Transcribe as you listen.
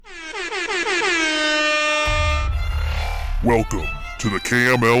Welcome to the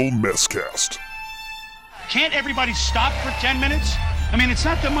KML Messcast. Can't everybody stop for 10 minutes? I mean, it's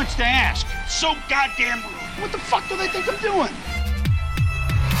not that much to ask. It's so goddamn rude. What the fuck do they think I'm doing?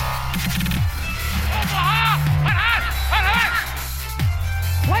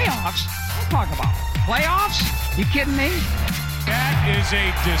 Playoffs? What talk about? Playoffs? You kidding me? That is a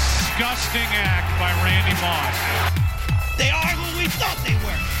disgusting act by Randy Moss. They are who we thought they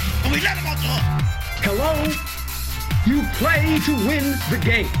were, and we let them off the hook. Hello? You play to win the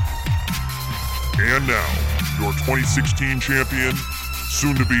game. And now, your 2016 champion,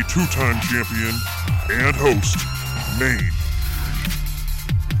 soon-to-be two-time champion, and host, Maine.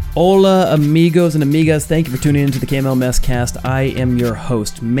 Hola, amigos and amigas. Thank you for tuning into the KML Messcast. I am your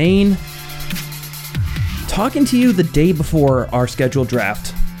host, Maine. Talking to you the day before our scheduled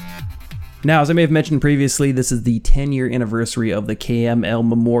draft. Now, as I may have mentioned previously, this is the 10-year anniversary of the KML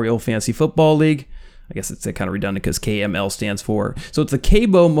Memorial Fantasy Football League. I guess it's kind of redundant because KML stands for. So it's the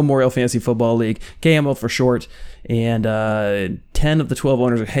KBO Memorial Fantasy Football League, KML for short. And 10 of the 12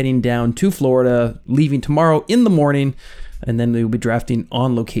 owners are heading down to Florida, leaving tomorrow in the morning. And then they will be drafting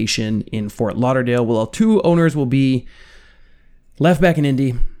on location in Fort Lauderdale. Well, 2 owners will be left back in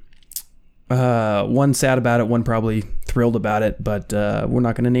Indy. One sad about it, one probably thrilled about it. But we're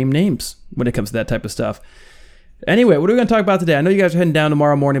not going to name names when it comes to that type of stuff. Anyway, what are we going to talk about today? I know you guys are heading down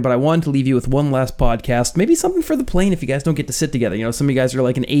tomorrow morning, but I wanted to leave you with one last podcast. Maybe something for the plane if you guys don't get to sit together. You know, some of you guys are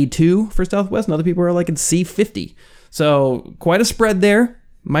like an A2 for Southwest, and other people are like an C50. So quite a spread there.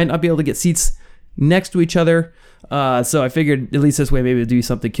 Might not be able to get seats next to each other. So I figured at least this way maybe to do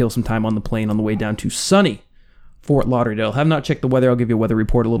something, kill some time on the plane on the way down to sunny Fort Lauderdale. Have not checked the weather. I'll give you a weather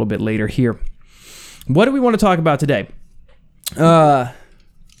report a little bit later here. What do we want to talk about today?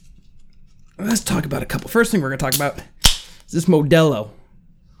 Let's talk about a couple. First thing we're going to talk about is this Modelo.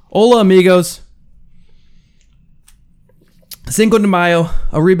 Hola, amigos. Cinco de Mayo.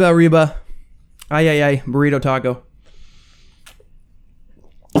 Arriba, arriba. Ay, ay, ay. Burrito taco.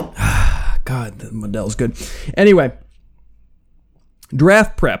 God, the Modelo's good. Anyway,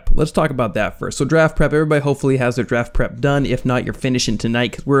 draft prep. Let's talk about that first. So draft prep, everybody hopefully has their draft prep done. If not, you're finishing tonight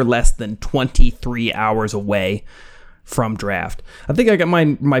because we're less than 23 hours away from draft. I think I got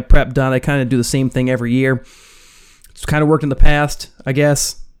my prep done. I kind of do the same thing every year. It's kind of worked in the past, I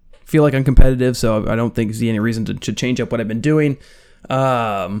guess. Feel like I'm competitive, so I don't think see any reason to change up what I've been doing. Took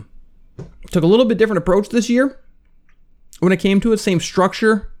a little bit different approach this year. When it came to it, same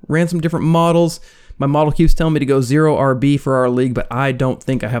structure, ran some different models. My model keeps telling me to go 0 RB for our league, but I don't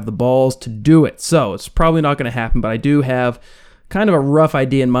think I have the balls to do it. So it's probably not going to happen, but I do have kind of a rough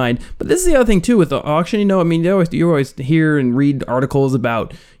idea in mind. But this is the other thing too with the auction, you always hear and read articles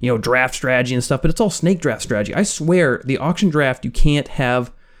about, draft strategy and stuff, but it's all snake draft strategy. I swear the auction draft, you can't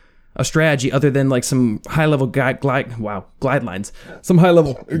have a strategy other than like some high-level guidelines. Some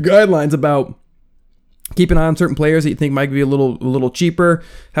high-level guidelines about keep an eye on certain players that you think might be a little cheaper.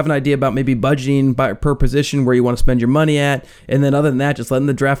 Have an idea about maybe budgeting per position where you want to spend your money at. And then other than that, just letting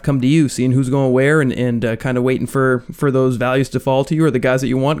the draft come to you, seeing who's going where and kind of waiting for those values to fall to you or the guys that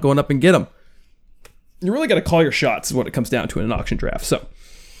you want, going up and get them. You really got to call your shots is what it comes down to in an auction draft. So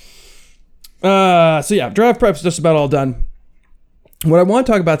yeah, draft prep's just about all done. What I want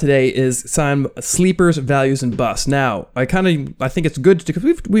to talk about today is some sleepers, values, and busts. Now, I think it's good because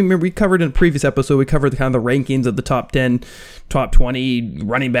we covered in a previous episode, we covered the kind of the rankings of the top 10, top 20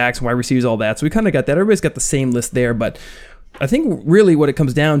 running backs, wide receivers, all that. So we kind of got that. Everybody's got the same list there, but I think really what it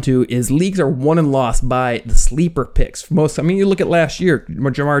comes down to is leagues are won and lost by the sleeper picks. You look at last year,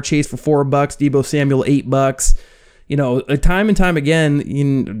 Jamar Chase for $4, Deebo Samuel $8. Time and time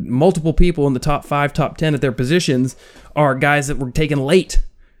again, multiple people in the top 5, top 10 at their positions are guys that were taken late.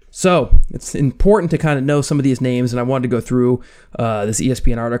 So it's important to kind of know some of these names, and I wanted to go through this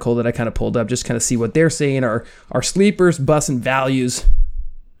ESPN article that I kind of pulled up, just kind of see what they're saying are sleepers, busts, and values.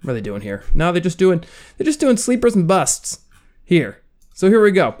 What are they doing here? No, they're just doing sleepers and busts here. So here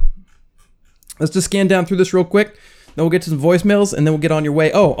we go. Let's just scan down through this real quick. Then we'll get to some voicemails, and then we'll get on your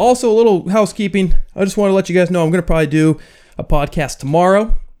way. Oh, also a little housekeeping. I just want to let you guys know I'm going to probably do a podcast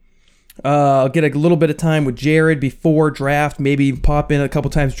tomorrow. I'll get a little bit of time with Jared before draft, maybe pop in a couple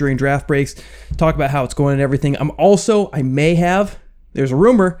times during draft breaks, talk about how it's going and everything. There's a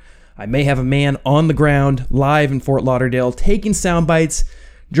rumor, I may have a man on the ground live in Fort Lauderdale taking sound bites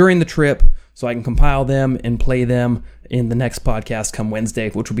during the trip so I can compile them and play them in the next podcast come Wednesday,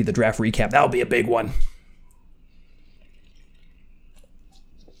 which will be the draft recap. That'll be a big one.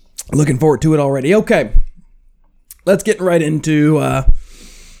 Looking forward to it already. Okay, let's get right into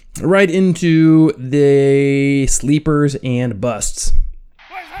the sleepers and busts.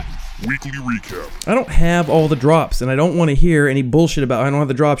 weekly recap. I don't have all the drops, and I don't want to hear any bullshit about I don't have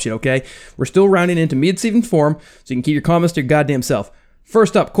the drops yet, okay? We're still rounding into mid-season form, so you can keep your comments to your goddamn self.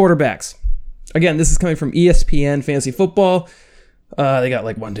 First up, quarterbacks. Again, this is coming from ESPN Fantasy Football. They got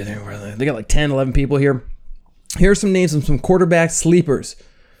like 10, 11 people here. Here are some names of some quarterback sleepers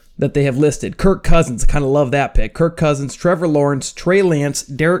that they have listed. Kirk Cousins, kind of love that pick. Kirk Cousins, Trevor Lawrence, Trey Lance,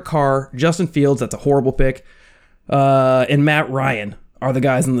 Derek Carr, Justin Fields, that's a horrible pick, and Matt Ryan are the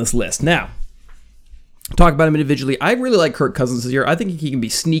guys on this list. Now, talk about them individually. I really like Kirk Cousins this year. I think he can be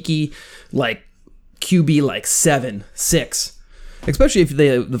sneaky, like QB like 7, 6. Especially if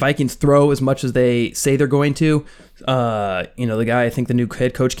the Vikings throw as much as they say they're going to. The guy, I think the new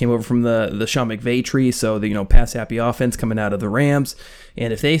head coach came over from the Sean McVay tree, so the pass-happy offense coming out of the Rams.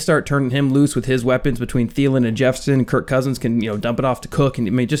 And if they start turning him loose with his weapons between Thielen and Jefferson, Kirk Cousins can dump it off to Cook,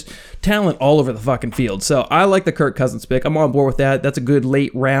 and just talent all over the fucking field. So I like the Kirk Cousins pick. I'm on board with that. That's a good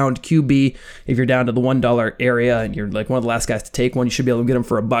late round QB. If you're down to the $1 area and you're like one of the last guys to take one, you should be able to get him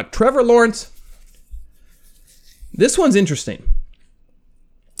for $1. Trevor Lawrence. This one's interesting.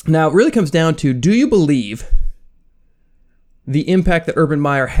 Now, it really comes down to, do you believe the impact that Urban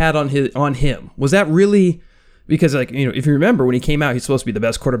Meyer had on him? Was that really, because if you remember, when he came out, he's supposed to be the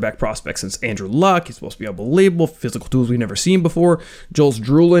best quarterback prospect since Andrew Luck. He's supposed to be unbelievable, physical tools we've never seen before. Joel's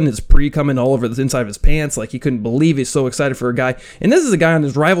drooling, his coming all over the inside of his pants, like he couldn't believe he's so excited for a guy. And this is a guy on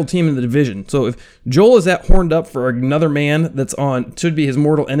his rival team in the division. So if Joel is that horned up for another man that's should be his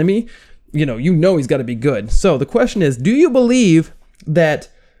mortal enemy, he's got to be good. So the question is, do you believe that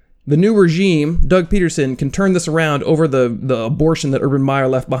the new regime, Doug Peterson, can turn this around over the abortion that Urban Meyer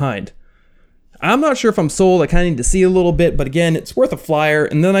left behind? I'm not sure if I'm sold. I kind of need to see a little bit, but again, it's worth a flyer.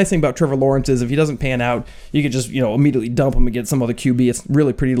 And the nice thing about Trevor Lawrence is if he doesn't pan out, you could just immediately dump him and get some other QB. It's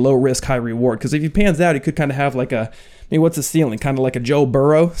really pretty low risk, high reward. Because if he pans out, he could kind of have like what's his ceiling? Kind of like a Joe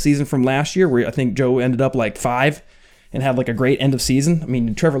Burrow season from last year, where I think Joe ended up like 5 and had like a great end of season. I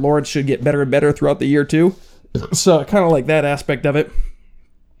mean, Trevor Lawrence should get better and better throughout the year too. So kind of like that aspect of it.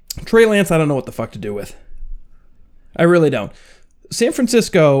 Trey Lance, I don't know what the fuck to do with. I really don't. San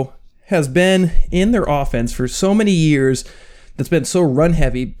Francisco has been in their offense for so many years that's been so run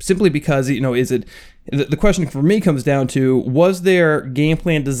heavy simply because, the question for me comes down to, was their game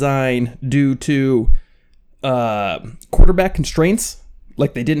plan design due to quarterback constraints?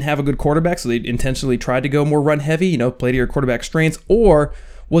 Like they didn't have a good quarterback, so they intentionally tried to go more run heavy, play to your quarterback strengths, or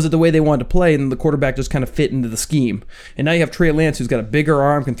was it the way they wanted to play and the quarterback just kind of fit into the scheme? And now you have Trey Lance, who's got a bigger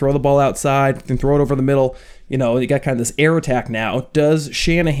arm, can throw the ball outside, can throw it over the middle. You got kind of this air attack now. Does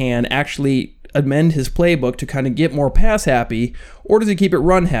Shanahan actually amend his playbook to kind of get more pass happy, or does he keep it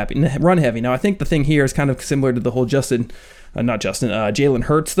run heavy? Now, I think the thing here is kind of similar to the whole Jalen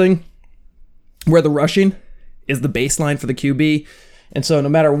Hurts thing, where the rushing is the baseline for the QB. And so no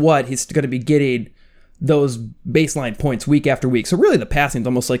matter what, he's going to be getting those baseline points week after week. So really the passing is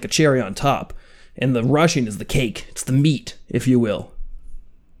almost like a cherry on top, and the rushing is the cake. It's the meat, if you will.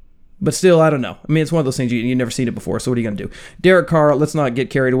 But still, I don't know. I mean, it's one of those things you've never seen it before, so what are you going to do? Derek Carr, let's not get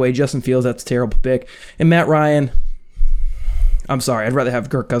carried away. Justin Fields, that's a terrible pick. And Matt Ryan, I'm sorry, I'd rather have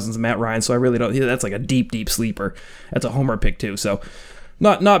Kirk Cousins than Matt Ryan, so I really don't. That's like a deep, deep sleeper. That's a homer pick too, so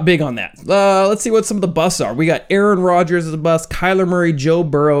not big on that. Let's see what some of the busts are. We got Aaron Rodgers as a bust, Kyler Murray, Joe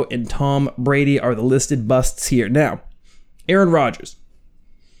Burrow, and Tom Brady are the listed busts here. Now, Aaron Rodgers.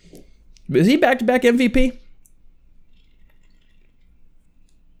 Is he back-to-back MVP?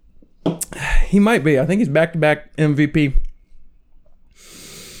 He might be. I think he's back-to-back MVP.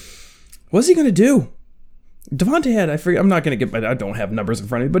 What's he going to do? Devontae had, I'm not going to get, I don't have numbers in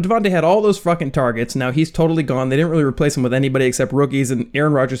front of me, but Devontae had all those fucking targets. Now he's totally gone. They didn't really replace him with anybody except rookies, and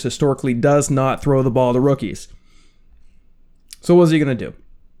Aaron Rodgers historically does not throw the ball to rookies. So what's he going to do?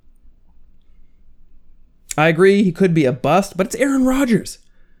 I agree, he could be a bust, but it's Aaron Rodgers.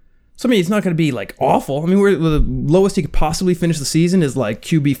 So, I mean, it's not going to be, like, awful. I mean, the lowest he could possibly finish the season is, like,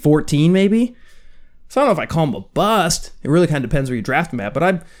 QB 14, maybe. So I don't know if I call him a bust. It really kind of depends where you draft him at, but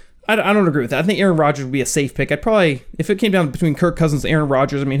I don't agree with that. I think Aaron Rodgers would be a safe pick. I'd probably, if it came down between Kirk Cousins and Aaron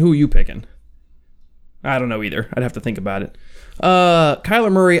Rodgers, I mean, who are you picking? I don't know either. I'd have to think about it.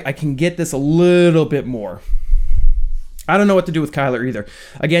 Kyler Murray, I can get this a little bit more. I don't know what to do with Kyler either.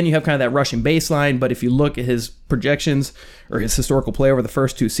 Again, you have kind of that rushing baseline, but if you look at his projections or his historical play over the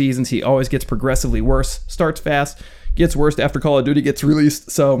first 2 seasons, he always gets progressively worse. Starts fast, gets worse after Call of Duty gets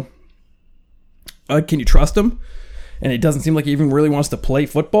released. So, can you trust him? And it doesn't seem like he even really wants to play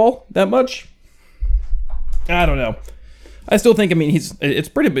football that much. I don't know. I still think, I mean, it's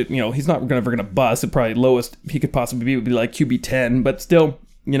pretty, he's not ever going to bust. The probably lowest he could possibly be would be like QB 10, but still,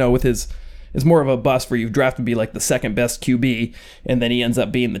 with his It's more of a bust where you've drafted to be like the second best QB, and then he ends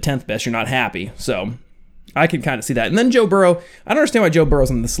up being the 10th best. You're not happy. So I can kind of see that. And then Joe Burrow, I don't understand why Joe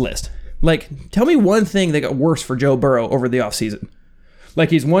Burrow's on this list. Like, tell me one thing that got worse for Joe Burrow over the offseason. Like,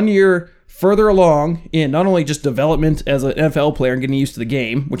 he's 1 year further along in not only just development as an NFL player and getting used to the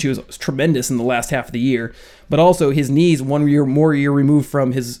game, which he was tremendous in the last half of the year, but also his knees 1 year removed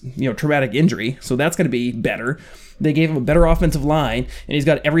from his traumatic injury, so that's going to be better. They gave him a better offensive line, and he's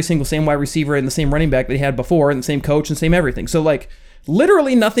got every single same wide receiver and the same running back that he had before, and the same coach and same everything. So, like,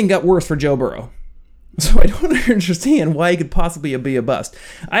 literally nothing got worse for Joe Burrow. So I don't understand why he could possibly be a bust.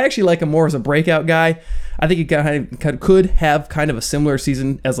 I actually like him more as a breakout guy. I think he could have kind of a similar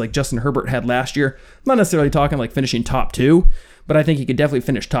season as like Justin Herbert had last year. I'm not necessarily talking like finishing top 2, but I think he could definitely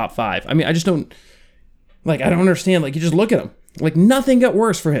finish top 5. I mean, I don't understand. Like, you just look at him. Like, nothing got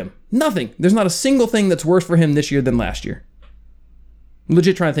worse for him. Nothing. There's not a single thing that's worse for him this year than last year. I'm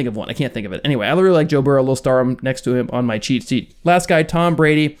legit trying to think of one. I can't think of it. Anyway, I really like Joe Burrow. A little star next to him on my cheat sheet. Last guy, Tom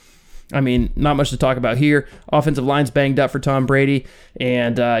Brady. I mean, not much to talk about here. Offensive line's banged up for Tom Brady,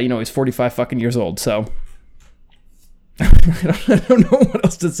 and, he's 45 fucking years old, so I don't know what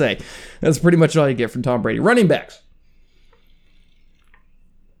else to say. That's pretty much all you get from Tom Brady. Running backs.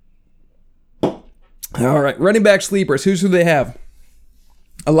 All right, running back sleepers. Who they have?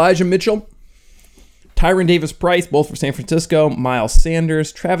 Elijah Mitchell, Tyron Davis-Price, both for San Francisco, Miles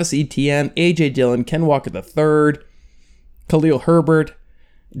Sanders, Travis Etienne, A.J. Dillon, Ken Walker III, Khalil Herbert,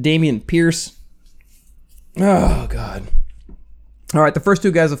 Dameon Pierce. Oh, God. All right, the first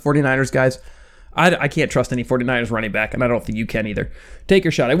two guys, the 49ers guys. I can't trust any 49ers running back, and I don't think you can either. Take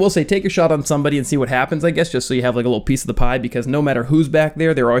your shot. I will say take your shot on somebody and see what happens, I guess, just so you have like a little piece of the pie, because no matter who's back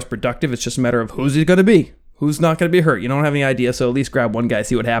there, they're always productive. It's just a matter of who's he going to be. Who's not going to be hurt? You don't have any idea, so at least grab one guy,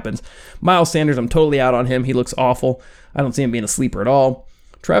 see what happens. Miles Sanders, I'm totally out on him. He looks awful. I don't see him being a sleeper at all.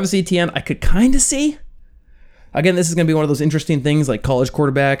 Travis Etienne, I could kind of see. Again, this is going to be one of those interesting things, like college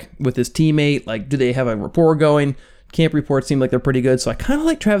quarterback with his teammate. Like, do they have a rapport going? Camp reports seem like they're pretty good, so I kind of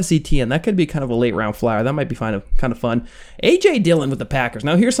like Travis Etienne. That could be kind of a late-round flyer. That might be kind of fun. A.J. Dillon with the Packers.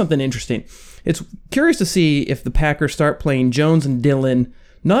 Now, here's something interesting. It's curious to see if the Packers start playing Jones and Dillon,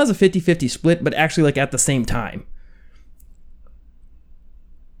 not as a 50-50 split, but actually like at the same time.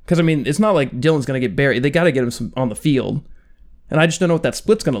 Because, I mean, it's not like Dillon's going to get buried. They got to get him on the field. And I just don't know what that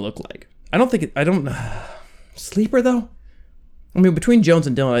split's going to look like. Sleeper, though? I mean, between Jones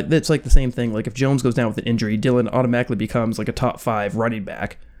and Dillon, it's like the same thing. Like, if Jones goes down with an injury, Dillon automatically becomes like a top 5 running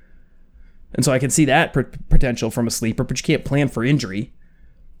back. And so I can see that potential from a sleeper, but you can't plan for injury.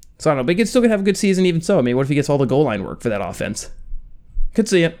 So I don't know, but he still could have a good season even so. I mean, what if he gets all the goal line work for that offense? Could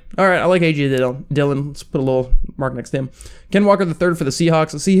see it. All right, I like A.J. Dillon. Let's put a little mark next to him. Ken Walker III for the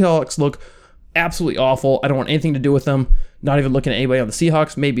Seahawks. The Seahawks look absolutely awful. I don't want anything to do with them. Not even looking at anybody on the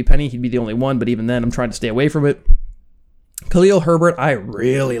Seahawks. Maybe Penny, he'd be the only one, but even then, I'm trying to stay away from it. Khalil Herbert, I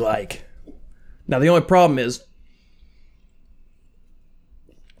really like. Now, the only problem is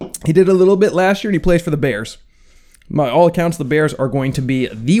he did a little bit last year, and he plays for the Bears. By all accounts, the Bears are going to be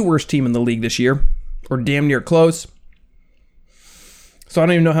the worst team in the league this year, or damn near close. So I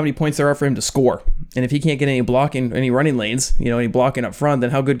don't even know how many points there are for him to score. And if he can't get any blocking, any running lanes, any blocking up front,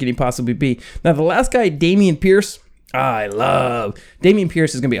 then how good can he possibly be? Now, the last guy, Dameon Pierce, I love. Dameon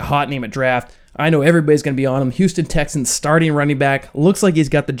Pierce is going to be a hot name at draft. I know everybody's going to be on him. Houston Texans starting running back. Looks like he's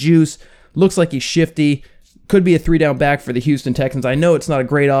got the juice. Looks like he's shifty. Could be a 3-down back for the Houston Texans. I know it's not a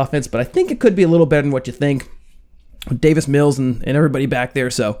great offense, but I think it could be a little better than what you think. With Davis Mills and everybody back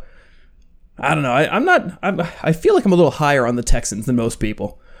there, so I don't know. I feel like I'm a little higher on the Texans than most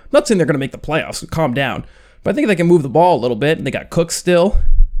people. I'm not saying they're going to make the playoffs, so calm down. But I think they can move the ball a little bit, and they got Cook still.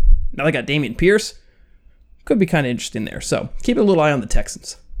 Now they got Dameon Pierce. Could be kind of interesting there. So keep a little eye on the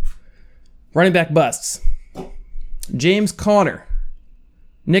Texans. Running back busts. James Conner,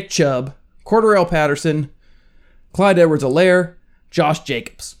 Nick Chubb, Cordarrelle Patterson, Clyde Edwards-Helaire, Josh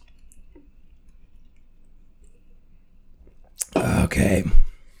Jacobs. Okay.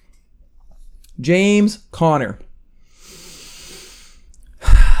 James Conner.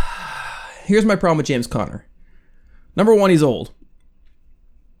 Here's my problem with James Conner. Number 1, he's old.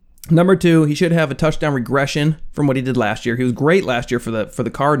 Number 2, he should have a touchdown regression from what he did last year. He was great last year for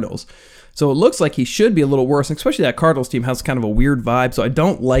the Cardinals. So it looks like he should be a little worse, especially that Cardinals team has kind of a weird vibe. So I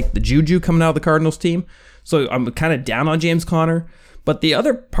don't like the juju coming out of the Cardinals team. So I'm kind of down on James Conner. But the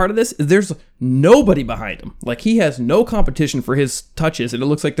other part of this is there's nobody behind him. Like, he has no competition for his touches, and it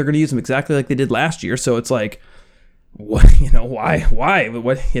looks like they're going to use him exactly like they did last year. So it's like, what? Why?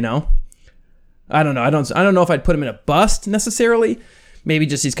 What? I don't know. I don't know if I'd put him in a bust necessarily. Maybe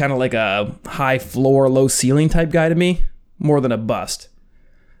just he's kind of like a high floor, low ceiling type guy to me, more than a bust.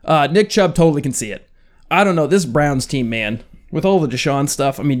 Nick Chubb totally can see it. I don't know, this Browns team, man, with all the Deshaun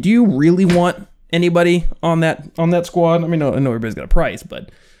stuff, I mean, do you really want anybody on that squad? I mean, I know everybody's got a price, but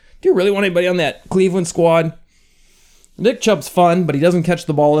do you really want anybody on that Cleveland squad? Nick Chubb's fun, but he doesn't catch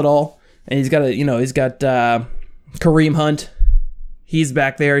the ball at all. And he's got Kareem Hunt. He's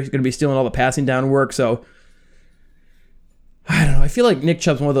back there. He's going to be stealing all the passing down work. So, I don't know. I feel like Nick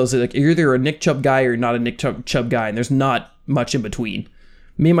Chubb's one of those, like, you're either a Nick Chubb guy or you're not a Nick Chubb guy, and there's not much in between.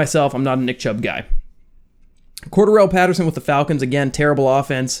 Me, myself, I'm not a Nick Chubb guy. Cordarrelle Patterson with the Falcons. Again, terrible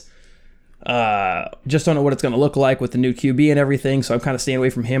offense. Just don't know what it's going to look like with the new QB and everything, so I'm kind of staying away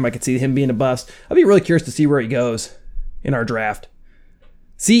from him. I could see him being a bust. I'd be really curious to see where he goes in our draft.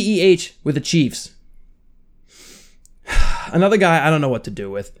 CEH with the Chiefs. Another guy I don't know what to do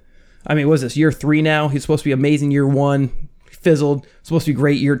with. I mean, what is this, year 3 now? He's supposed to be amazing year 1, fizzled. Supposed to be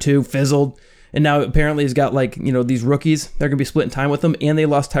great year 2, fizzled. And now apparently he's got, like, these rookies. They're going to be splitting time with him, and they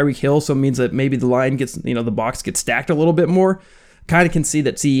lost Tyreek Hill, so it means that maybe the line gets, the box gets stacked a little bit more. Kind of can see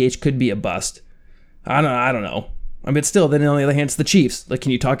that CEH could be a bust. I don't know. I mean, still, then on the other hand, it's the Chiefs. Like,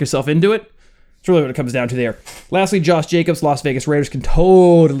 can you talk yourself into it? It's really what it comes down to there. Lastly, Josh Jacobs, Las Vegas Raiders can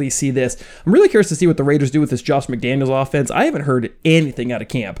totally see this. I'm really curious to see what the Raiders do with this Josh McDaniels offense. I haven't heard anything out of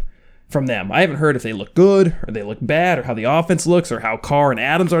camp from them. I haven't heard if they look good or they look bad or how the offense looks or how Carr and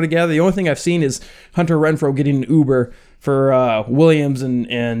Adams are together. The only thing I've seen is Hunter Renfrow getting an Uber for Williams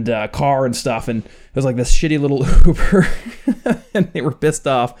and Carr and stuff, and it was like this shitty little Uber, and they were pissed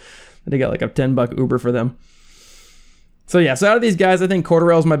off that they got like a $10 Uber for them. So out of these guys, I think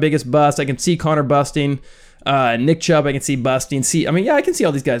Cordarrelle's my biggest bust. I can see Connor busting. Nick Chubb, I can see busting. I can see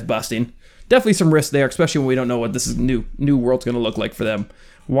all these guys busting. Definitely some risk there, especially when we don't know what this new world's going to look like for them.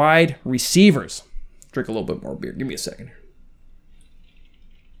 Wide receivers. Drink a little bit more beer. Give me a second.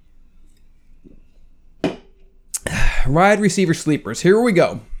 Wide receiver sleepers. Here we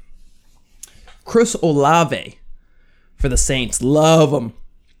go. Chris Olave for the Saints. Love him.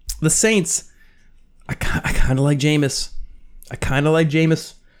 The Saints, I kind of like Jameis.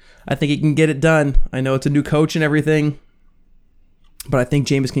 I think he can get it done. I know it's a new coach and everything, but I think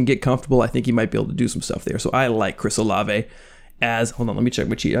Jameis can get comfortable. I think he might be able to do some stuff there. So I like Chris Olave as... Hold on, let me check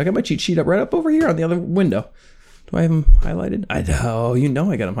my cheat. I got my cheat sheet up right up over here on the other window. Do I have him highlighted? I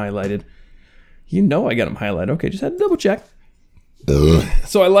got him highlighted. Okay, just had to double check.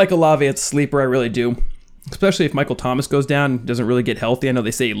 So I like Olave as a sleeper. I really do. Especially if Michael Thomas goes down and doesn't really get healthy. I know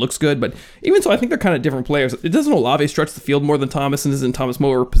they say he looks good, but even so, I think they're kind of different players. It doesn't Olave stretch the field more than Thomas, and isn't Thomas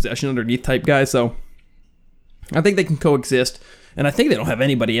more possession underneath type guy? So I think they can coexist, and I think they don't have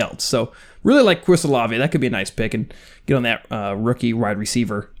anybody else. So really like Chris Olave. That could be a nice pick and get on that rookie wide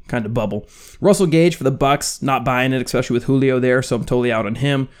receiver kind of bubble. Russell Gage for the Bucks, not buying it, especially with Julio there, so I'm totally out on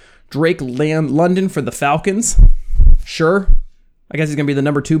him. Drake London for the Falcons. Sure. I guess he's going to be the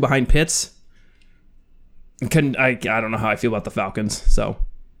number 2 behind Pitts. I don't know how I feel about the Falcons, so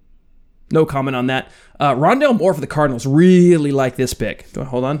no comment on that. Rondale Moore for the Cardinals. Really like this pick.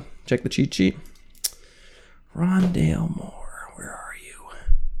 Hold on. Check the cheat sheet. Rondale Moore. Where are you?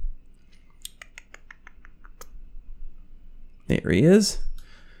 There he is.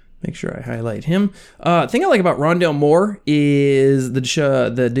 Make sure I highlight him. The thing I like about Rondale Moore is the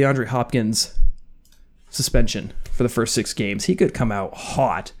DeAndre Hopkins suspension for the first 6 games. He could come out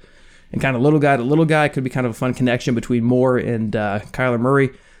hot. And kind of little guy to little guy could be kind of a fun connection between Moore and Kyler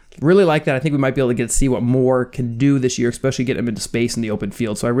Murray. Really like that. I think we might be able to see what Moore can do this year, especially get him into space in the open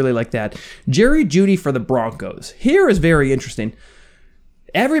field. So I really like that. Jerry Jeudy for the Broncos. Here is very interesting.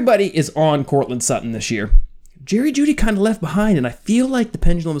 Everybody is on Courtland Sutton this year. Jerry Jeudy kind of left behind, and I feel like the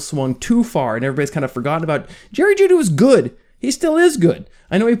pendulum has swung too far, and everybody's kind of forgotten about Jerry Jeudy was good. He still is good.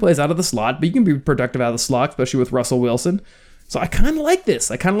 I know he plays out of the slot, but you can be productive out of the slot, especially with Russell Wilson. So I kind of like this.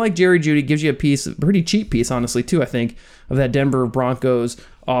 I kind of like Jerry Jeudy. Gives you a pretty cheap piece, honestly, too, I think, of that Denver Broncos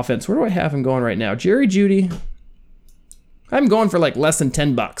offense. Where do I have him going right now? Jerry Jeudy. I'm going for like less than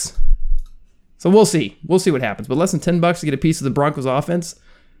 $10. So we'll see. We'll see what happens. But less than $10 to get a piece of the Broncos offense.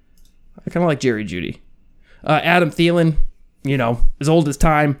 I kind of like Jerry Jeudy. Adam Thielen, as old as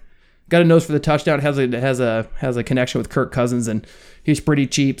time. Got a nose for the touchdown. Has a connection with Kirk Cousins, and he's pretty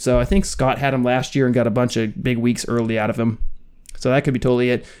cheap. So I think Scott had him last year and got a bunch of big weeks early out of him. So that could be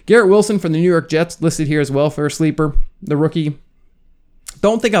totally it. Garrett Wilson from the New York Jets listed here as well for a sleeper. The rookie.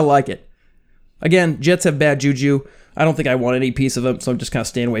 Don't think I like it. Again, Jets have bad juju. I don't think I want any piece of them, so I'm just kind of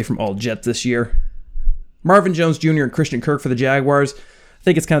staying away from all Jets this year. Marvin Jones Jr. and Christian Kirk for the Jaguars. I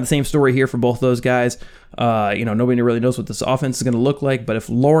think it's kind of the same story here for both those guys. Nobody really knows what this offense is going to look like, but if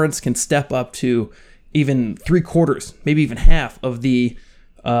Lawrence can step up to even 3/4, maybe even half of the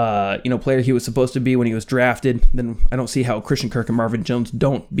player he was supposed to be when he was drafted, then I don't see how Christian Kirk and Marvin Jones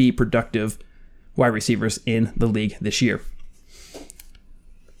don't be productive wide receivers in the league this year.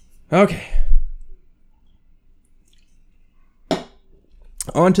 Okay.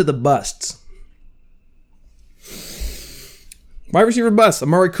 On to the busts. Wide receiver bust,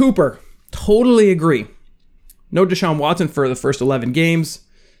 Amari Cooper. Totally agree. No Deshaun Watson for the first 11 games.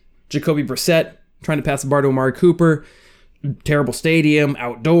 Jacoby Brissett trying to pass the bar to Amari Cooper. Terrible stadium,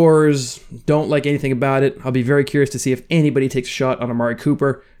 outdoors. Don't like anything about it. I'll be very curious to see if anybody takes a shot on Amari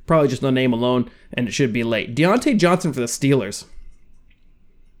Cooper. Probably just the name alone, and it should be late. Deontay Johnson for the Steelers.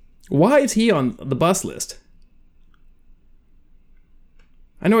 Why is he on the bust list?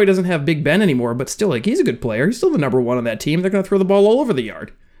 I know he doesn't have Big Ben anymore, but still, he's a good player. He's still the number one on that team. They're going to throw the ball all over the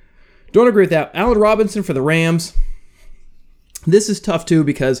yard. Don't agree with that. Allen Robinson for the Rams. This is tough, too,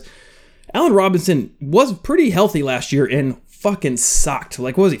 because Allen Robinson was pretty healthy last year and fucking sucked.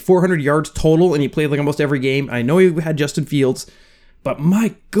 What was he, 400 yards total, and he played almost every game. I know he had Justin Fields, but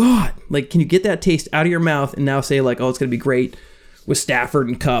my God, can you get that taste out of your mouth and now say, it's going to be great with Stafford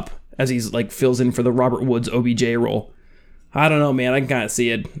and Kupp as he's, fills in for the Robert Woods OBJ role? I don't know, man. I can kind of see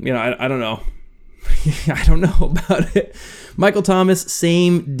it. I don't know. I don't know about it. Michael Thomas,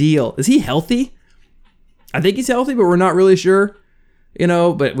 same deal. Is he healthy? I think he's healthy, but we're not really sure.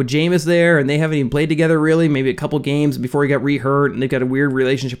 But with Jameis there, and they haven't even played together really, maybe a couple games before he got re-hurt, and they've got a weird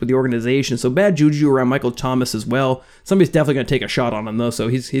relationship with the organization. So bad juju around Michael Thomas as well. Somebody's definitely going to take a shot on him, though, so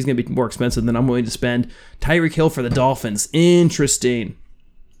he's going to be more expensive than I'm willing to spend. Tyreek Hill for the Dolphins. Interesting.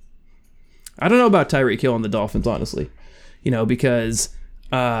 I don't know about Tyreek Hill and the Dolphins, honestly. Because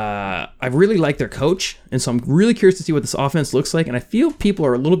I really like their coach, and so I'm really curious to see what this offense looks like, and I feel people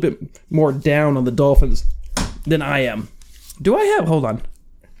are a little bit more down on the Dolphins than I am. Do I have... Hold on.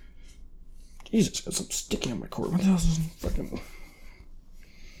 Jesus, got something sticky on my cord. What the hell is this fucking...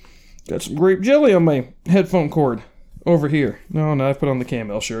 Got some grape jelly on my headphone cord over here. No, I put on the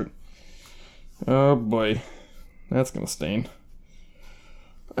Camel shirt. Oh, boy. That's gonna stain.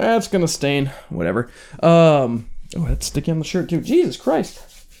 Whatever. Oh, that's sticky on the shirt, too. Jesus Christ.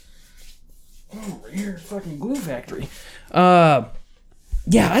 Over here, fucking glue factory. Yeah,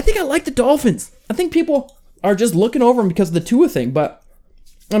 I think I like the Dolphins. I think people are just looking over them because of the Tua thing, but,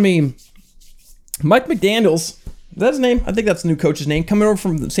 Mike McDaniels, is that his name? I think that's the new coach's name, coming over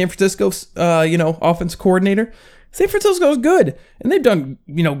from San Francisco, offense coordinator. San Francisco's good, and they've done,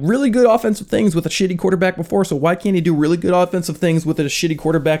 really good offensive things with a shitty quarterback before, so why can't he do really good offensive things with a shitty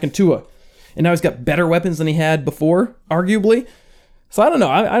quarterback in Tua? And now he's got better weapons than he had before, arguably. So I don't know.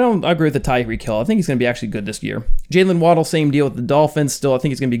 I don't agree with the Tyreek Hill. I think he's going to be actually good this year. Jalen Waddle, same deal with the Dolphins. Still, I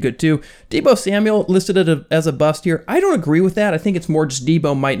think he's going to be good too. Deebo Samuel listed as a bust here. I don't agree with that. I think it's more just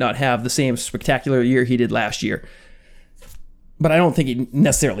Deebo might not have the same spectacular year he did last year. But I don't think he'd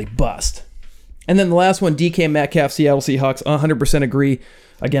necessarily bust. And then the last one, DK Metcalf, Seattle Seahawks. 100% agree.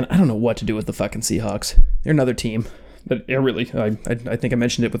 Again, I don't know what to do with the fucking Seahawks. They're another team that I think I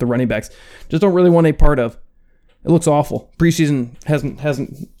mentioned it with the running backs. Just don't really want any part of. It looks awful. Preseason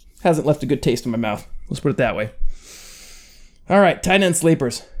hasn't left a good taste in my mouth. Let's put it that way. All right, tight end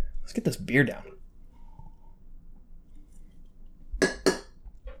sleepers. Let's get this beer down.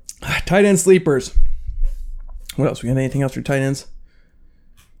 Tight end sleepers. What else? We got anything else for tight ends?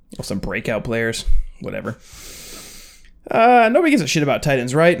 Oh, some breakout players. Whatever. Nobody gives a shit about tight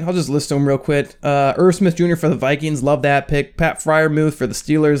ends, right? I'll just list them real quick. Irv Smith Jr. for the Vikings. Love that pick. Pat Freiermuth for the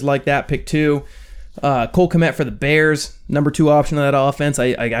Steelers. Like that pick too. Cole Kmet for the Bears. Number 2 option on that offense.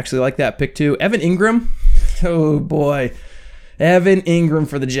 I actually like that pick too. Evan Ingram. Oh, boy. Evan Ingram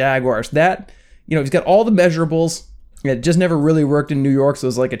for the Jaguars. That, he's got all the measurables. It just never really worked in New York, so it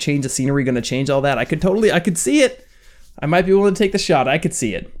was like a change of scenery going to change all that. I could see it. I might be willing to take the shot. I could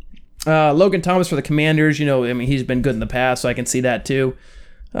see it. Logan Thomas for the Commanders. He's been good in the past, so I can see that too.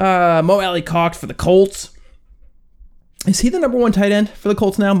 Mo Alley Cox for the Colts. Is he the number 1 tight end for the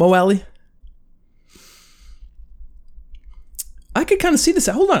Colts now, Mo Alley? I could kind of see this.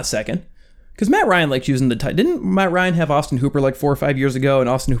 Hold on a second. Because Matt Ryan likes using the tight. Didn't Matt Ryan have Austin Hooper 4 or 5 years ago? And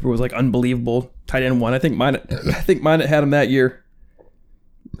Austin Hooper was unbelievable. Tight end 1. I think mine had him that year.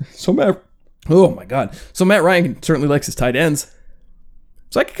 Oh my God. So Matt Ryan certainly likes his tight ends.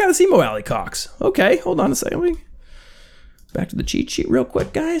 So I could kind of see Mo Alley Cox. Okay, hold on a second. Back to the cheat sheet real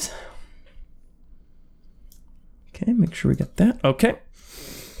quick, guys. Okay, make sure we got that. Okay.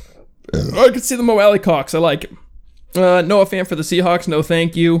 I can see the Mo Alley Cox. I like him. Noah Fant for the Seahawks. No,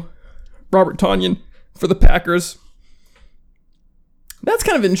 thank you. Robert Tonyan for the Packers. That's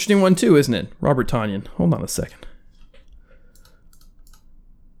kind of an interesting one too, isn't it? Robert Tonyan. Hold on a second.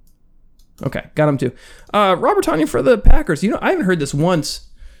 Okay, got him too. Robert Tonyan for the Packers. I haven't heard this once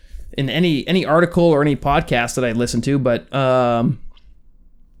in any article or any podcast that I listened to, but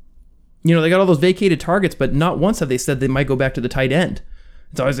they got all those vacated targets, but not once have they said they might go back to the tight end.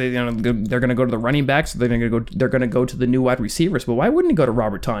 It's always they're going to go to the running backs, so they're going to go to the new wide receivers. But why wouldn't he go to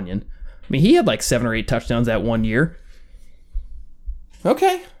Robert Tonyan? I mean, he had like 7 or 8 touchdowns that one year.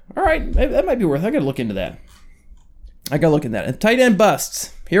 Okay, all right, that might be worth. I got to look into that. And tight end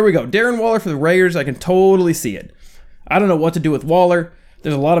busts. Here we go. Darren Waller for the Raiders. I can totally see it. I don't know what to do with Waller.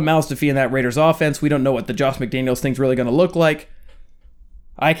 There's a lot of mouths to feed in that Raiders offense. We don't know what the Josh McDaniels thing's really going to look like.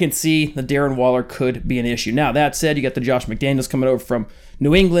 I can see that Darren Waller could be an issue. Now, that said, you got the Josh McDaniels coming over from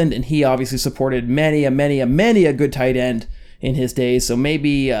New England, and he obviously supported many a good tight end in his days. So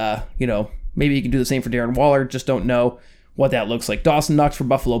maybe, maybe he can do the same for Darren Waller. Just don't know what that looks like. Dawson Knox for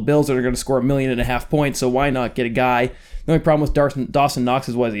Buffalo Bills that are going to score 1.5 million points, so why not get a guy? The only problem with Dawson Knox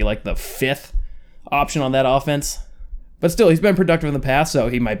is, he like the 5th option on that offense? But still, he's been productive in the past, so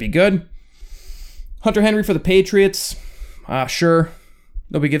he might be good. Hunter Henry for the Patriots. Sure.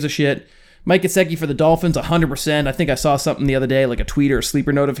 Nobody gives a shit. Mike Gesicki for the Dolphins, 100%. I think I saw something the other day, like a tweet or a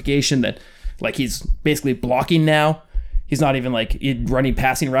sleeper notification that like he's basically blocking now. He's not even like running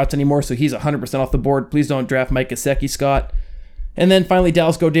passing routes anymore, so he's 100% off the board. Please don't draft Mike Gesicki, Scott. And then finally,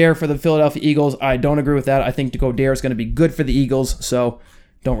 Dallas Goedert for the Philadelphia Eagles. I don't agree with that. I think Goedert is going to be good for the Eagles, so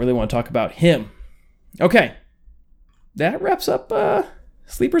don't really want to talk about him. Okay. That wraps up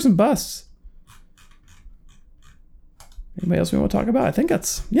sleepers and busts. Anybody else we want to talk about? I think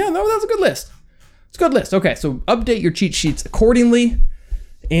that's a good list. It's a good list. Okay, so update your cheat sheets accordingly.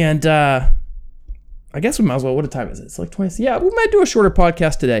 And I guess we might as well. What time is it? It's like 20. Yeah, we might do a shorter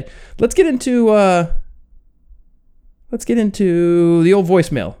podcast today. Let's get into the old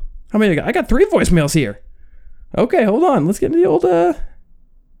voicemail. How many I got? I got 3 voicemails here. Okay, hold on. Let's get into the old let's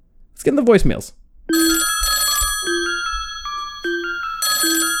get into the voicemails.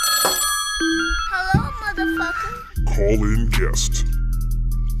 Call-in guest.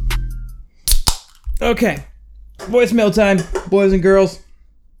 Okay. Voicemail time, boys and girls.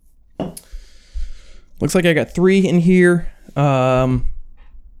 Looks like I got 3 in here. Again,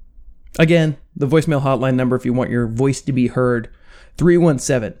 the voicemail hotline number if you want your voice to be heard.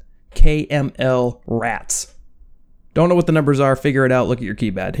 317-KML-RATS. Don't know what the numbers are. Figure it out. Look at your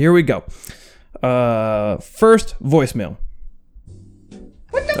keypad. Here we go. First voicemail.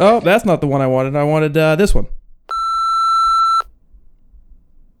 Oh, that's not the one I wanted. I wanted this one.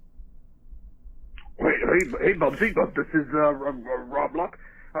 Hey, Bubsy, this is Rob Luck.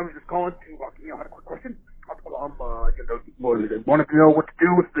 I was just calling to, I had a quick question. Wanted to know what to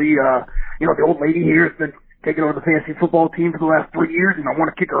do with the old lady here has been taking over the fantasy football team for the last 3 years, and I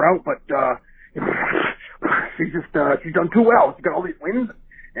want to kick her out, but she's done too well. She's got all these wins,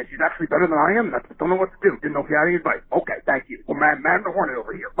 and she's actually better than I am, and I just don't know what to do. Didn't know if you had any advice. Okay, thank you. Well, man the Hornet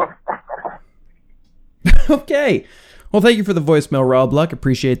over here. Okay. Well, thank you for the voicemail, Rob Luck.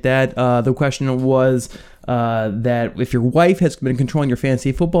 Appreciate that. The question was that if your wife has been controlling your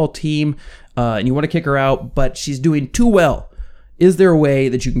fantasy football team and you want to kick her out, but she's doing too well, is there a way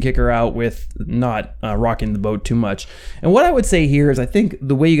that you can kick her out with not rocking the boat too much? And what I would say here is I think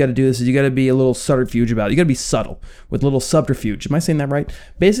the way you got to do this is you got to be a little subterfuge about it. You got to be subtle with a little subterfuge. Am I saying that right?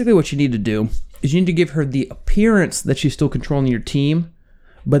 Basically, what you need to do is you need to give her the appearance that she's still controlling your team,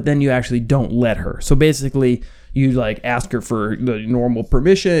 but then you actually don't let her. So basically, you like ask her for the normal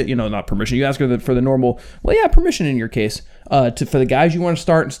permission, not permission. You ask her for the normal, permission in your case, for the guys you want to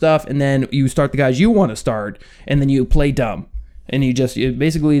start and stuff, and then you start the guys you want to start, and then you play dumb. And you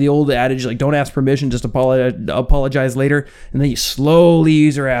basically the old adage, like don't ask permission, just apologize later, and then you slowly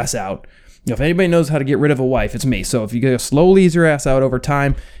ease her ass out. If anybody knows how to get rid of a wife, it's me. So if you slowly ease her ass out over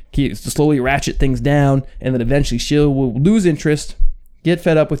time, slowly ratchet things down, and then eventually she'll lose interest, get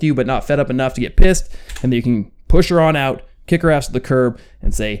fed up with you, but not fed up enough to get pissed, and then you can push her on out, kick her ass to the curb,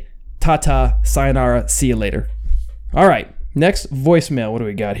 and say, ta-ta, sayonara, see you later. All right, next voicemail. What do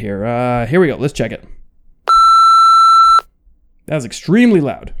we got here? Here we go. Let's check it. That was extremely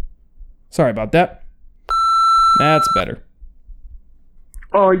loud. Sorry about that. That's better.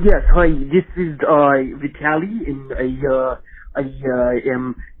 Yes. Hi, this is Vitaly, and I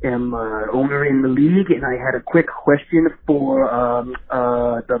am owner in the league, and I had a quick question for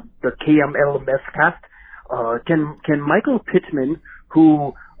the KML Messcast. Can Michael Pittman,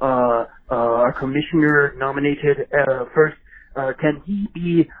 who our commissioner nominated first, can he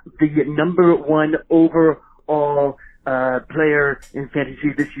be the number 1 overall player in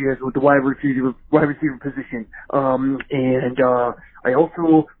fantasy this year with the wide receiver position? And I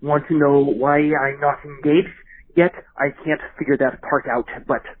also want to know why I'm not engaged yet. I can't figure that part out,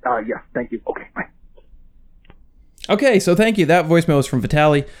 but yeah, thank you. Okay, bye. Okay, so thank you. That voicemail was from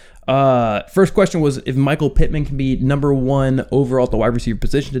Vitaly. First question was if Michael Pittman can be number 1 overall at the wide receiver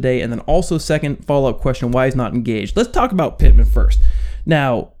position today, and then also second follow-up question, why he's not engaged. Let's talk about Pittman first.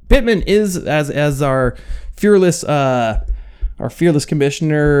 Now, Pittman is, as our fearless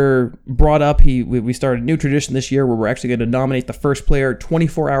commissioner brought up, we started a new tradition this year where we're actually going to nominate the first player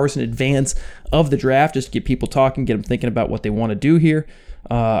 24 hours in advance of the draft, just to get people talking, get them thinking about what they want to do here.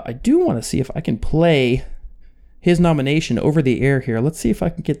 I do want to see if I can play his nomination over the air here. Let's see if I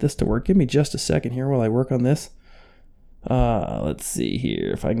can get this to work. Give me just a second here while I work on this. Let's see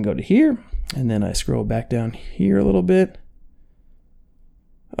here if I can go to here, and then I scroll back down here a little bit.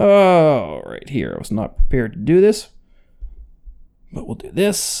 Oh, right here. I was not prepared to do this. But we'll do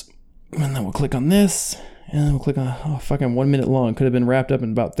this, and then we'll click on this, and then we'll click on, fucking 1 minute long. Could have been wrapped up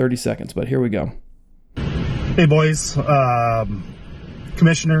in about 30 seconds, but here we go. Hey, boys.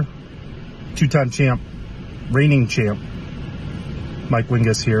 Commissioner, 2-time champ, reigning champ, Mike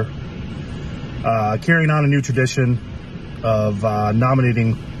Winges here. Carrying on a new tradition of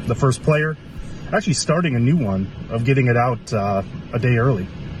nominating the first player. Actually starting a new one of getting it out a day early.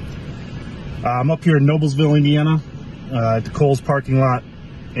 I'm up here in Noblesville, Indiana, at the Kohl's parking lot.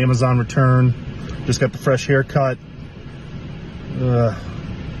 Amazon return. Just got the fresh haircut.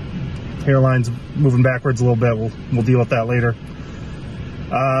 Hairline's moving backwards a little bit. We'll deal with that later.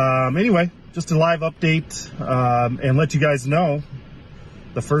 Anyway, just a live update and let you guys know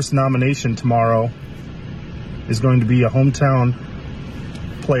the first nomination tomorrow is going to be a hometown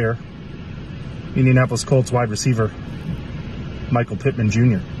player, Indianapolis Colts wide receiver, Michael Pittman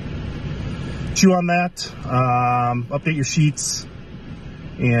Jr. Chew on that, update your sheets,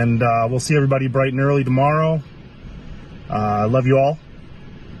 and we'll see everybody bright and early tomorrow. Love you all.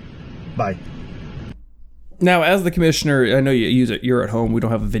 Bye. Now, as the commissioner, I know you use it. You're at home. We don't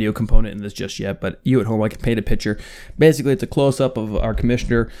have a video component in this just yet, but you at home, I can paint a picture. Basically, it's a close-up of our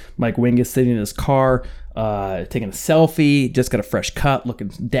commissioner, Mike Winges, sitting in his car, taking a selfie, just got a fresh cut, looking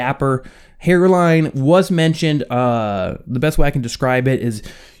dapper. Hairline was mentioned. The best way I can describe it is,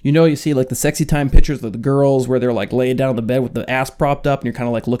 you see like the sexy time pictures of the girls where they're like laying down on the bed with the ass propped up and you're kind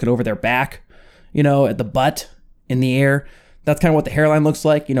of like looking over their back, at the butt in the air. That's kind of what the hairline looks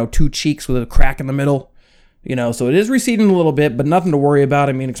like, 2 cheeks with a crack in the middle. So it is receding a little bit, but nothing to worry about.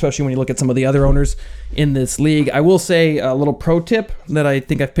 I mean, especially when you look at some of the other owners in this league. I will say a little pro tip that I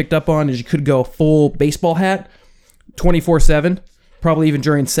think I've picked up on is you could go full baseball hat 24/7, probably even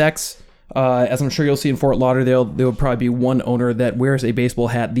during sex. As I'm sure you'll see in Fort Lauderdale, there will probably be one owner that wears a baseball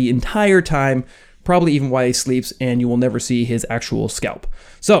hat the entire time, probably even while he sleeps, and you will never see his actual scalp.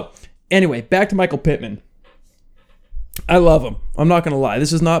 So, anyway, back to Michael Pittman. I love him. I'm not going to lie.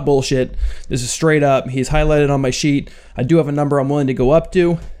 This is not bullshit. This is straight up. He's highlighted on my sheet. I do have a number I'm willing to go up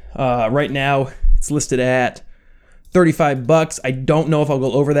to. Right now, it's listed at $35. I don't know if I'll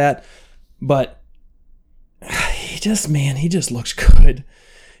go over that, but he just looks good.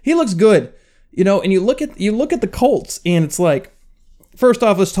 He looks good. And you look at the Colts, and it's like, first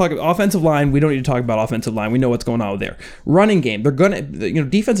off, let's talk about offensive line. We don't need to talk about offensive line. We know what's going on there. Running game. They're gonna,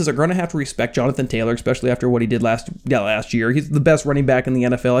 defenses are gonna have to respect Jonathan Taylor, especially after what he did last year. He's the best running back in the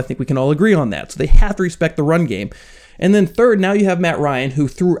NFL. I think we can all agree on that. So they have to respect the run game. And then third, now you have Matt Ryan, who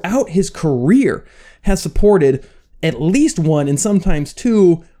throughout his career has supported at least one and sometimes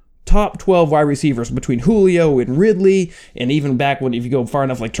two top 12 wide receivers between Julio and Ridley, and even back if you go far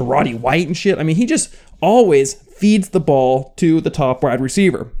enough, like to Roddy White and shit. I mean, he just always feeds the ball to the top wide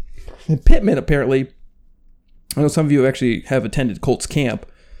receiver. And Pittman, apparently, I know some of you actually have attended Colts camp,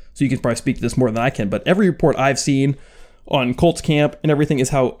 so you can probably speak to this more than I can, but every report I've seen on Colts camp and everything is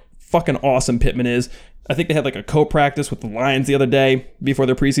how fucking awesome Pittman is. I think they had like a co-practice with the Lions the other day before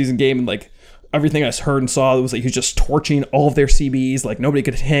their preseason game, and like everything I heard and saw, it was like he was just torching all of their CBs. Like nobody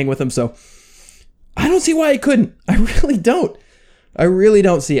could hang with him. So I don't see why he couldn't. I really don't.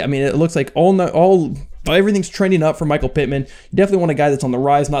 See it. I mean, it looks like everything's trending up for Michael Pittman. You definitely want a guy that's on the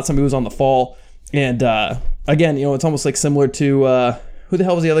rise, not somebody who's on the fall. And again, it's almost like similar to who the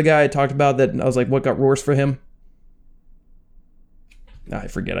hell was the other guy I talked about that I was like, what got worse for him? I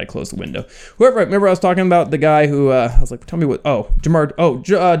forget. I closed the window. Remember I was talking about the guy who I was like, tell me what? Oh,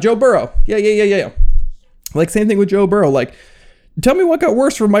 Joe Burrow. Yeah. Like same thing with Joe Burrow. Like, tell me what got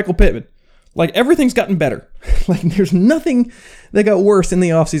worse for Michael Pittman. Like everything's gotten better. Like there's nothing that got worse in the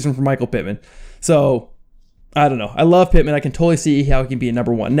offseason for Michael Pittman. So I don't know. I love Pittman. I can totally see how he can be a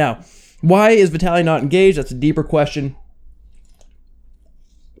number one. Now, why is Vitale not engaged? That's a deeper question.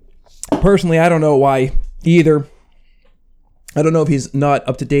 Personally, I don't know why either. I don't know if he's not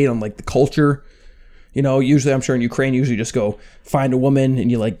up to date on like the culture. Usually I'm sure in Ukraine, you just go find a woman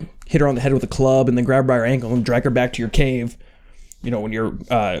and you like hit her on the head with a club and then grab her by her ankle and drag her back to your cave. when you're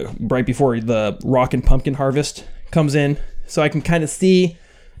right before the rock and pumpkin harvest comes in. So I can kind of see,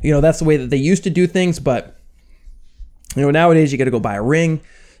 that's the way that they used to do things. But, nowadays you got to go buy a ring.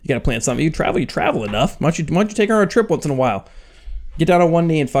 You got to plan something. You travel enough. Why don't you take her on a trip once in a while? Get down on one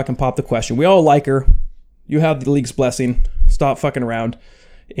knee and fucking pop the question. We all like her. You have the league's blessing. Stop fucking around.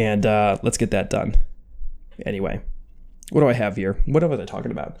 And let's get that done. Anyway, what do I have here? What was I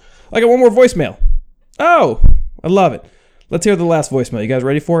talking about? I got one more voicemail. Oh, I love it. Let's hear the last voicemail. You guys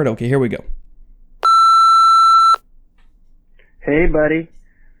ready for it? Okay, here we go. Hey, buddy.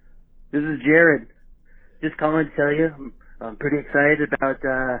 This is Jared. Just calling to tell you I'm pretty excited about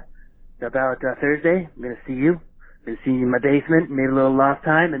Thursday. I'm going to see you. I'm going to see you in my basement. Made a little lost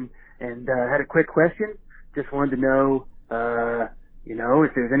time and had a quick question. Just wanted to know,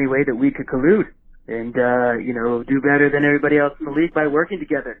 if there's any way that we could collude and, do better than everybody else in the league by working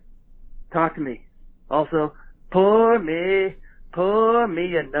together. Talk to me. Also, pour me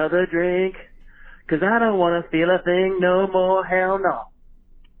another drink, 'cause I don't want to feel a thing no more, hell no.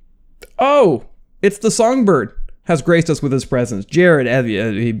 Oh, it's the Songbird has graced us with his presence. Jared,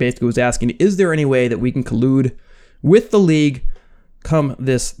 he basically was asking, is there any way that we can collude with the league come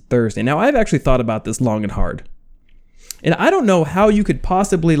this Thursday? Now, I've actually thought about this long and hard. And I don't know how you could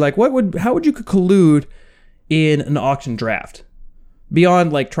possibly, how would you could collude in an auction draft?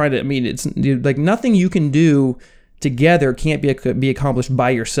 Beyond, it's like nothing you can do together can't be accomplished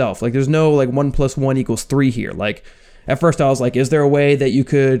by yourself. There's no, 1 + 1 = 3 here. At first I was like, is there a way that you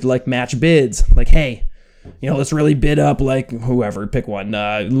could, match bids? Hey, let's really bid up, whoever, pick one.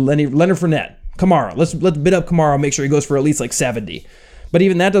 Leonard Fournette, Kamara. Let's bid up Kamara, make sure he goes for at least, 70. But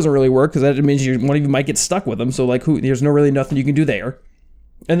even that doesn't really work, because that means one of you might get stuck with him. So, there's nothing you can do there.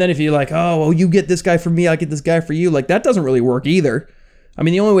 And then if you're you get this guy for me, I'll get this guy for you. That doesn't really work either. I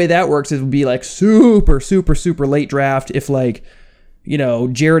mean, the only way that works is would be super, super, super late draft. If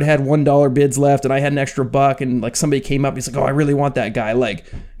Jared had $1 bids left and I had an extra $1 and somebody came up, he's like, oh, I really want that guy.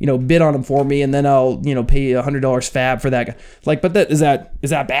 Bid on him for me and then I'll, pay $100 fab for that guy. But is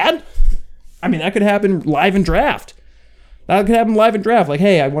that bad? I mean, that could happen live in draft.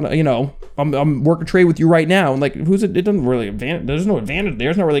 Hey, I want to, I'm working trade with you right now. And it doesn't really advantage. There's no advantage.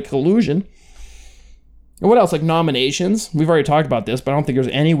 There's not really collusion. And what else? Nominations. We've already talked about this, but I don't think there's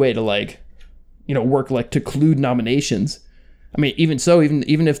any way to work to collude nominations. I mean, even so,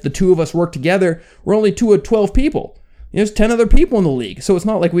 even if the two of us work together, we're only 2 of 12 people. There's 10 other people in the league. So it's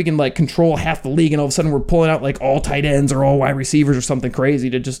not like we can control half the league and all of a sudden we're pulling out all tight ends or all wide receivers or something crazy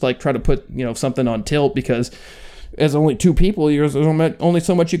to just try to put, something on tilt, because as only 2 people, there's only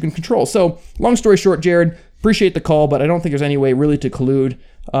so much you can control. So long story short, Jared, appreciate the call, but I don't think there's any way really to collude.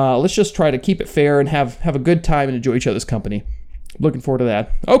 Let's just try to keep it fair and have a good time and enjoy each other's company. Looking forward to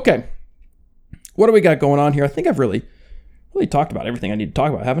that. Okay. What do we got going on here? I think I've really talked about everything I need to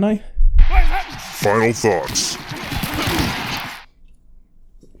talk about, haven't I? Final thoughts.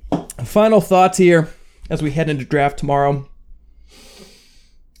 Final thoughts here as we head into draft tomorrow.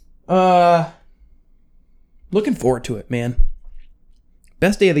 Looking forward to it, man.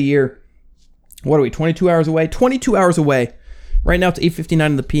 Best day of the year. What are we, 22 hours away? 22 hours away. Right now it's 8:59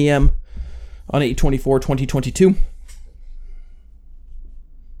 in the p.m. on 8/24/2022.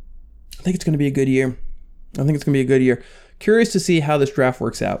 I think it's going to be a good year. Curious to see how this draft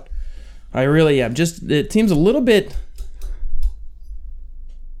works out. I really am. It seems a little bit,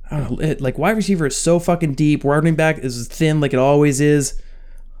 I don't know, wide receiver is so fucking deep. Running back is thin like it always is.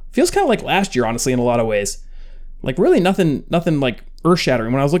 Feels kind of like last year, honestly, in a lot of ways. Really nothing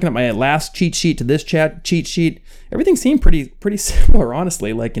earth-shattering. When I was looking at my last cheat sheet to this cheat sheet, everything seemed pretty similar,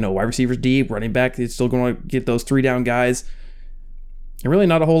 honestly. Wide receivers deep, running back, it's still going to get those 3 down guys. And really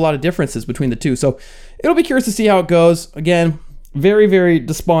not a whole lot of differences between the two. So it'll be curious to see how it goes. Again, very, very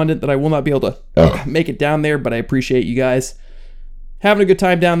despondent that I will not be able to make it down there, but I appreciate you guys having a good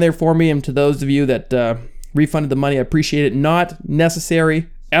time down there for me. And to those of you that refunded the money, I appreciate it. Not necessary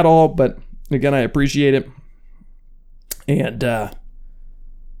at all, but again, I appreciate it. And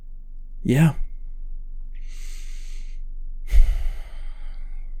yeah.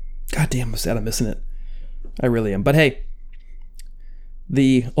 God damn, I'm sad I'm missing it. I really am. But hey,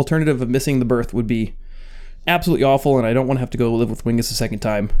 the alternative of missing the berth would be absolutely awful, and I don't want to have to go live with Wingus a second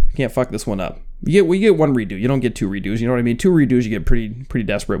time. Can't fuck this one up. We get 1 redo. You don't get 2 redos. You know what I mean? 2 redos, you get pretty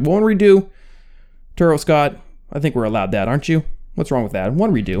desperate. 1 redo, Turo Scott, I think we're allowed that, aren't you? What's wrong with that?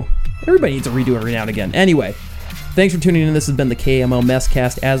 1 redo. Everybody needs a redo every now and again. Anyway, thanks for tuning in. This has been the KML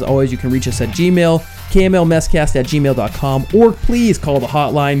Messcast. As always, you can reach us at Gmail, kmlmesscast@gmail.com, or please call the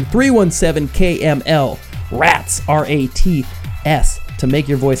hotline 317-KML, RATS, RATS, to make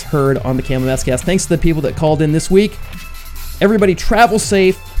your voice heard on the KML Messcast. Thanks to the people that called in this week. Everybody travel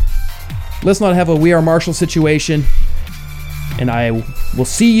safe. Let's not have a We Are Marshall situation. And I will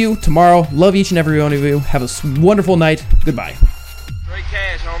see you tomorrow. Love each and every one of you. Have a wonderful night. Goodbye. Straight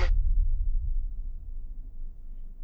cash, homie.